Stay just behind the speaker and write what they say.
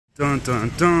Dun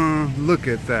dun dun, look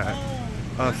at that.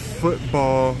 A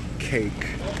football cake.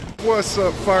 What's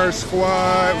up, Fire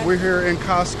Squad? We're here in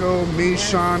Costco, me,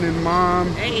 Sean, and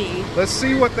Mom. Hey. Let's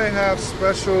see what they have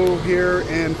special here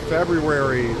in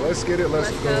February. Let's get it, let's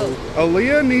go.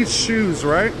 Aaliyah needs shoes,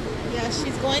 right? Yeah,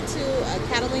 she's going to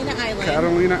Catalina Island.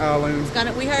 Catalina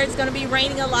Island. We heard it's gonna be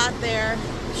raining a lot there.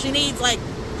 She needs like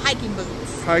hiking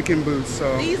boots. Hiking boots,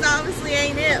 so. These obviously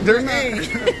ain't it. They're not.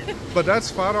 But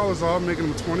that's $5 off, making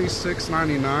them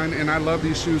 $26.99. And I love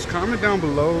these shoes. Comment down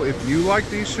below if you like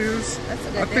these shoes. That's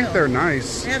a good I think they're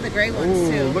nice. They have the gray ones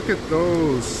too. Look at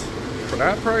those. For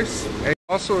that price. And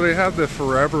also, they have the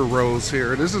Forever Rose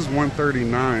here. This is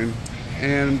 $139.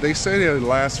 And they say they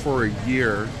last for a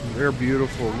year. They're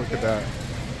beautiful. Look at that.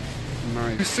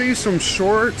 Nice. You see some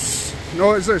shorts.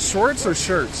 No, is it shorts or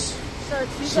shirts?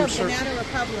 Shirts. These are Banana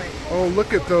Republic. Oh,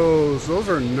 look at those. Those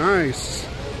are nice.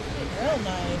 Real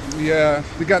nice. Yeah,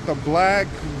 we got the black.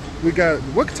 We got,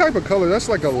 what type of color? That's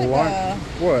like a light.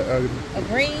 What? A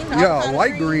green? Yeah, a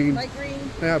light green. Light green.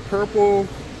 They have purple.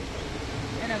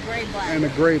 And a gray black. And a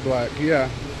gray black,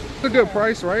 yeah. It's a good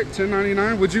price, right?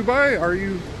 $10.99. Would you buy it? Are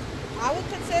you? I would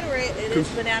consider it. It is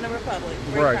Banana Republic.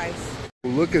 Great price.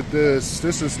 Look at this.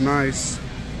 This is nice.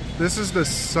 This is the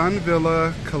Sun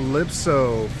Villa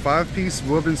Calypso 5-piece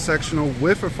woven sectional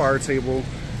with a fire table.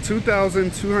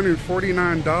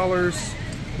 $2,249.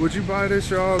 Would you buy this,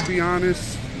 y'all? Be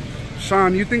honest.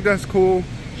 Sean, you think that's cool?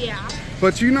 Yeah.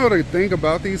 But you know the thing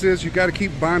about these is you got to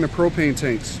keep buying the propane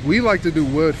tanks. We like to do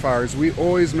wood fires. We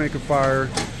always make a fire.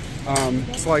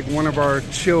 It's like one of our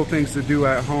chill things to do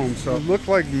at home. So it looked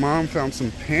like Mom found some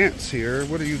pants here.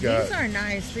 What do you got? These are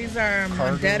nice. These are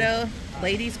Mondetta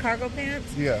ladies cargo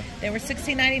pants. Yeah. They were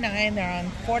 $16.99. They're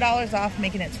on $4 off,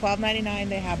 making it $12.99.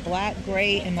 They have black,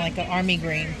 gray, and like an army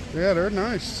green. Yeah, they're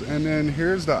nice. And then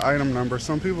here's the item number.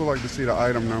 Some people like to see the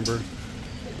item number.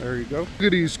 There you go. Look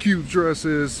at these cute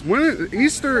dresses. When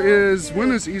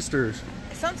is Easter?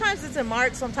 Sometimes it's in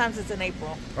March, sometimes it's in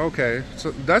April. Okay, so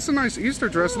that's a nice Easter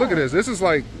dress. Look at this. This is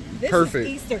like perfect.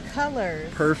 This is Easter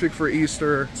colors. Perfect for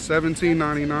Easter.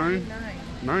 $17.99.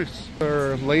 Nice.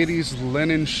 They're ladies'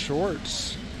 linen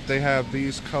shorts. They have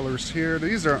these colors here.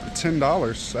 These are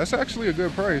 $10. That's actually a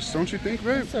good price, don't you think,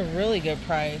 babe? It's a really good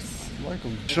price. I like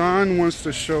them. Sean wants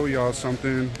to show y'all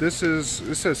something. It says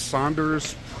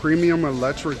Saunders Premium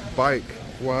Electric Bike.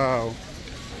 Wow.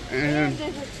 And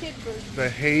the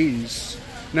Haze.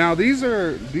 Now these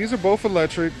are both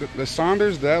electric. The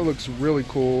Saunders, that looks really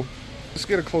cool. Let's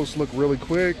get a close look really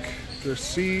quick. Their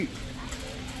seat.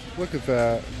 Look at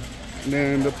that. And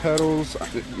then the pedals,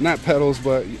 not pedals,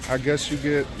 but I guess you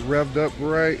get revved up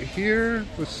right here.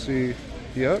 Let's see.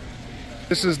 Yep.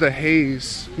 This is the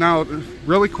Haze. Now,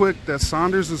 really quick, that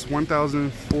Saunders is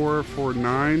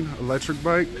 $1,449 electric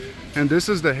bike. And this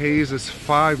is the Haze, it's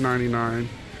 $599.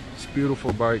 It's a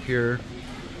beautiful bike here.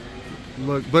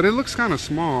 Look, but it looks kind of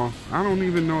small. I don't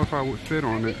even know if I would fit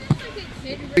on it.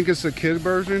 I think it's a kid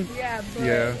version. Yeah,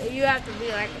 but you have to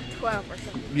be like 12 or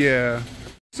something. Yeah.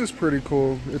 This is pretty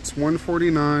cool. It's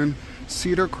 $149.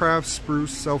 Cedar Craft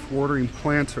Spruce Self-Watering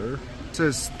Planter. It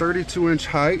says 32-inch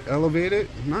height, elevated.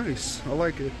 Nice. I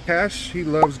like it. Cash, he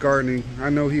loves gardening. I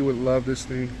know he would love this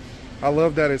thing. I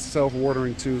love that it's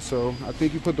self-watering too. So I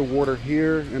think you put the water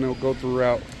here and it'll go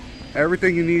throughout.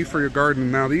 Everything you need for your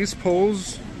garden. Now these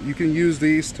poles, you can use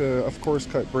these to, of course,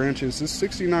 cut branches. This is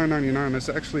 $69.99. That's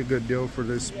actually a good deal for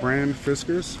this brand,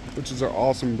 Fiskars, which is an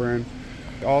awesome brand.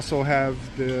 They also have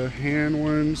the hand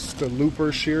ones, the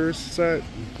looper shears set.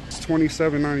 It's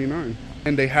 $27.99.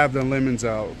 And they have the lemons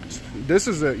out. This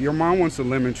is your mom wants a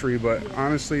lemon tree, but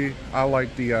honestly, I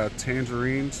like the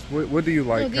tangerines. What do you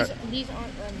like? No, these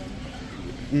aren't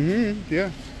lemons.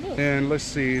 Yeah. And let's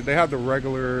see, they have the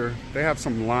regular, they have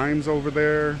some limes over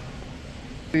there.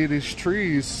 See these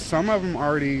trees, some of them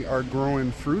already are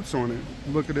growing fruits on it.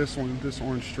 Look at this one, this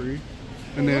orange tree.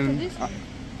 And then,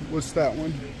 what's that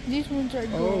one? These ones are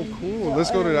growing. Oh, cool.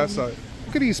 Let's go to that side.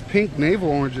 Look at these pink navel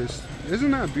oranges.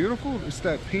 Isn't that beautiful? It's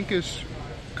that pinkish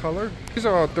color. These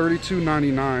are all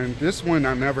 $32.99. This one,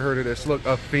 I never heard of this. Look,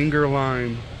 a finger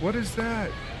lime. What is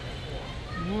that?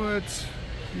 What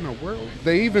in the world?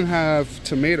 They even have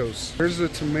tomatoes. There's the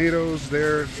tomatoes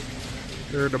there.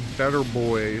 They're the better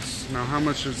boys. Now, how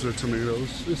much is the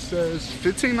tomatoes? It says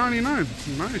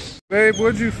 $15.99. Nice. Babe,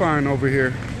 what'd you find over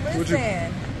here?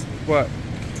 Listen. What?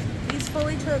 These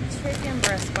fully cooked chicken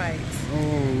breast bites.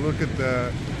 Oh, look at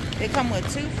that. They come with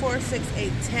 2, 4, 6,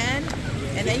 8, 10.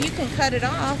 And then you can cut it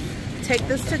off. Take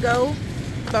this to go.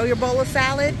 Throw your bowl of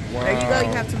salad. Wow. There you go.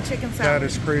 You have some chicken salad. That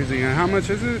is crazy. And how much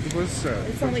is it? What's that?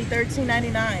 It's only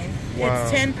 $13.99. Wow.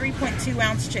 It's 10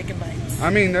 3.2-ounce chicken bites. I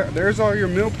mean, there's all your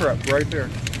meal prep right there.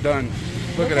 done.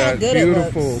 Look how at that, good it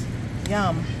beautiful. looks.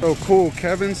 Yum. Oh, cool.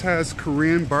 Kevin's has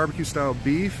Korean barbecue style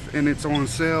beef, and it's on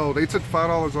sale. They took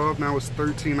 $5 off. Now it's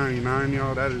 $13.99,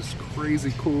 y'all. That is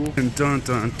crazy cool. And dun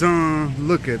dun dun,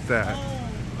 look at that.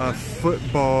 A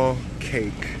football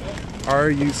cake. Are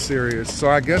you serious? So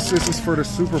I guess this is for the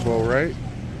Super Bowl, right?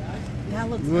 That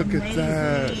looks Look amazing.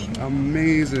 at that.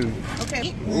 Amazing.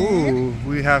 Okay. Ooh,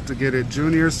 we have to get it.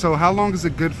 Junior, so how long is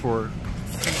it good for?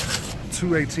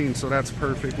 218, so that's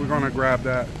perfect. We're gonna grab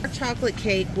that. Chocolate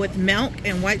cake with milk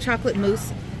and white chocolate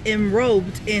mousse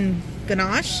enrobed in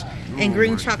ganache and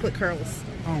green chocolate curls.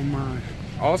 Oh my.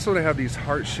 Also, they have these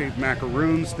heart-shaped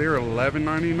macaroons. They're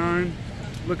 $11.99.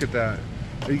 Look at that.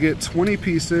 You get 20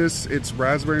 pieces. It's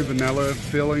raspberry vanilla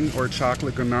filling or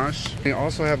chocolate ganache. They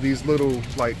also have these little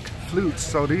like flutes.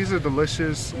 So these are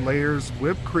delicious layers,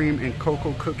 whipped cream and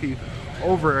cocoa cookie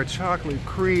over a chocolate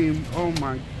cream. Oh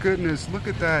my goodness, look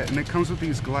at that. And it comes with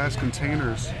these glass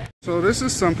containers. So this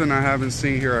is something I haven't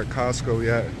seen here at Costco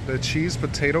yet. The cheese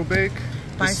potato bake.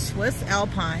 By Swiss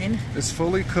Alpine. It's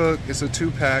fully cooked. It's a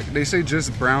 2-pack. They say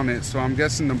just brown it. So I'm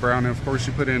guessing the brown it, of course,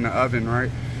 you put it in the oven,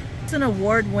 right? It's an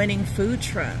award-winning food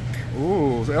truck.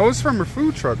 Ooh, that was from a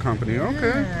food truck company.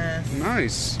 Okay, Yes.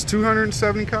 nice. It's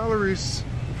 270 calories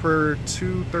for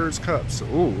 2/3 cups.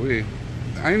 Ooh,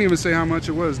 I didn't even say how much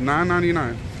it was.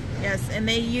 $9.99. Yes, and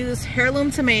they use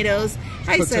heirloom tomatoes.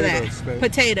 How you say Potatoes, that? babe.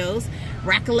 Potatoes,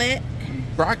 raclette,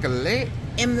 Broccoli.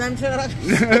 emblem.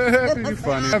 You're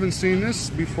funny. I haven't seen this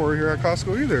before here at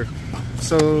Costco either.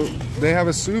 So they have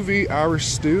a sous vide Irish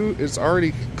stew. It's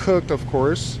already cooked, of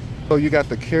course. So you got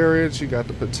the carrots, you got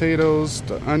the potatoes,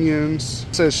 the onions.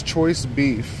 It says choice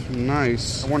beef.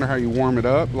 Nice. I wonder how you warm it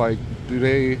up. Like, do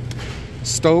they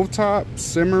stovetop,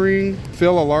 simmering,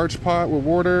 fill a large pot with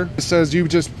water? It says you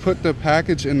just put the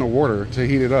package in the water to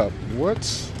heat it up. What?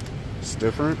 It's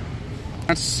different.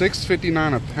 That's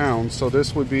 $6.59 a pound. So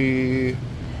this would be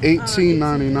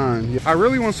 $18.99. I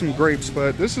really want some grapes,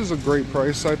 but this is a great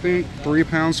price, I think. 3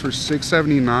 pounds for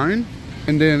 $6.79.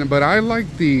 And then, but I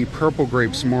like the purple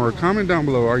grapes more. Comment down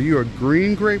below, are you a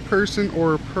green grape person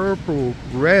or a purple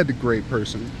red grape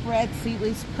person? Red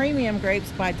Seedless Premium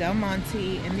Grapes by Del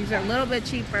Monte, and these are a little bit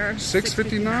cheaper.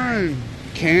 $6.59.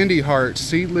 Candy Heart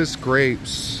Seedless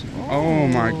Grapes. Oh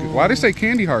my god. Why they say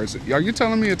Candy Hearts? Are you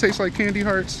telling me it tastes like Candy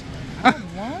Hearts?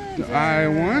 I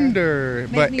wonder.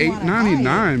 But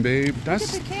 $8.99, babe. Look at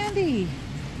the candy.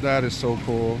 That is so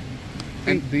cool.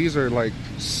 And these are like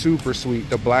super sweet.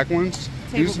 The black ones.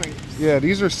 Table grapes. Yeah,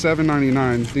 these are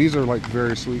 $7.99. These are like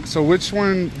very sweet. So which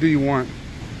one do you want?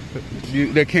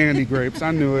 The candy grapes. I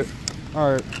knew it.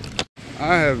 All right.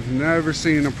 I have never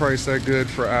seen a price that good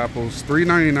for apples.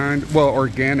 $3.99. Well,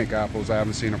 organic apples. I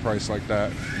haven't seen a price like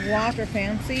that. Washed or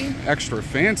fancy? Extra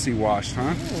fancy washed,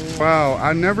 huh? Ooh. Wow,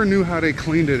 I never knew how they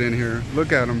cleaned it in here.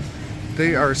 Look at them.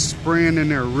 They are spraying in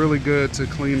there really good to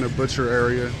clean the butcher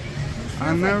area.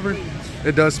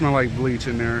 It does smell like bleach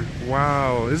in there.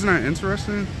 Wow, isn't that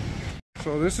interesting?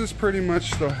 So this is pretty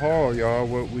much the haul, y'all,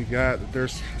 what we got there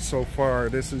so far.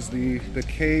 This is the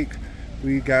cake.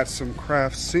 We got some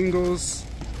craft singles.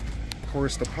 Of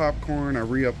course, the popcorn, I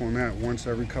re-up on that once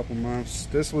every couple months.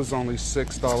 This was only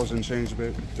 $6 and change,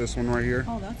 babe. This one right here.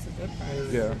 Oh, that's a good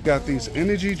price. Yeah. Got these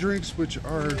energy drinks, which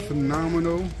are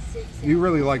phenomenal. You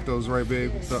really like those, right,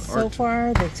 babe? So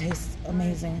far, they taste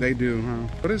amazing. They do, huh?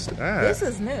 What is that? This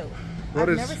is new. I've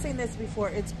never seen this before.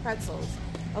 It's pretzels.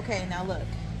 Okay, now look.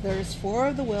 There's 4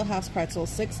 of the Wheelhouse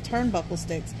pretzels, 6 turnbuckle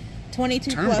sticks,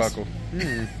 22 turnbuckle.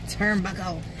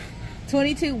 Turnbuckle.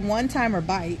 22 one-timer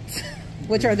bites,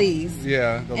 which are these.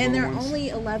 Yeah, and they're ones. only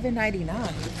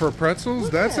 $11.99. For pretzels?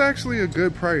 That's actually a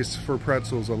good price for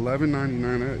pretzels.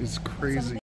 $11.99. That is crazy.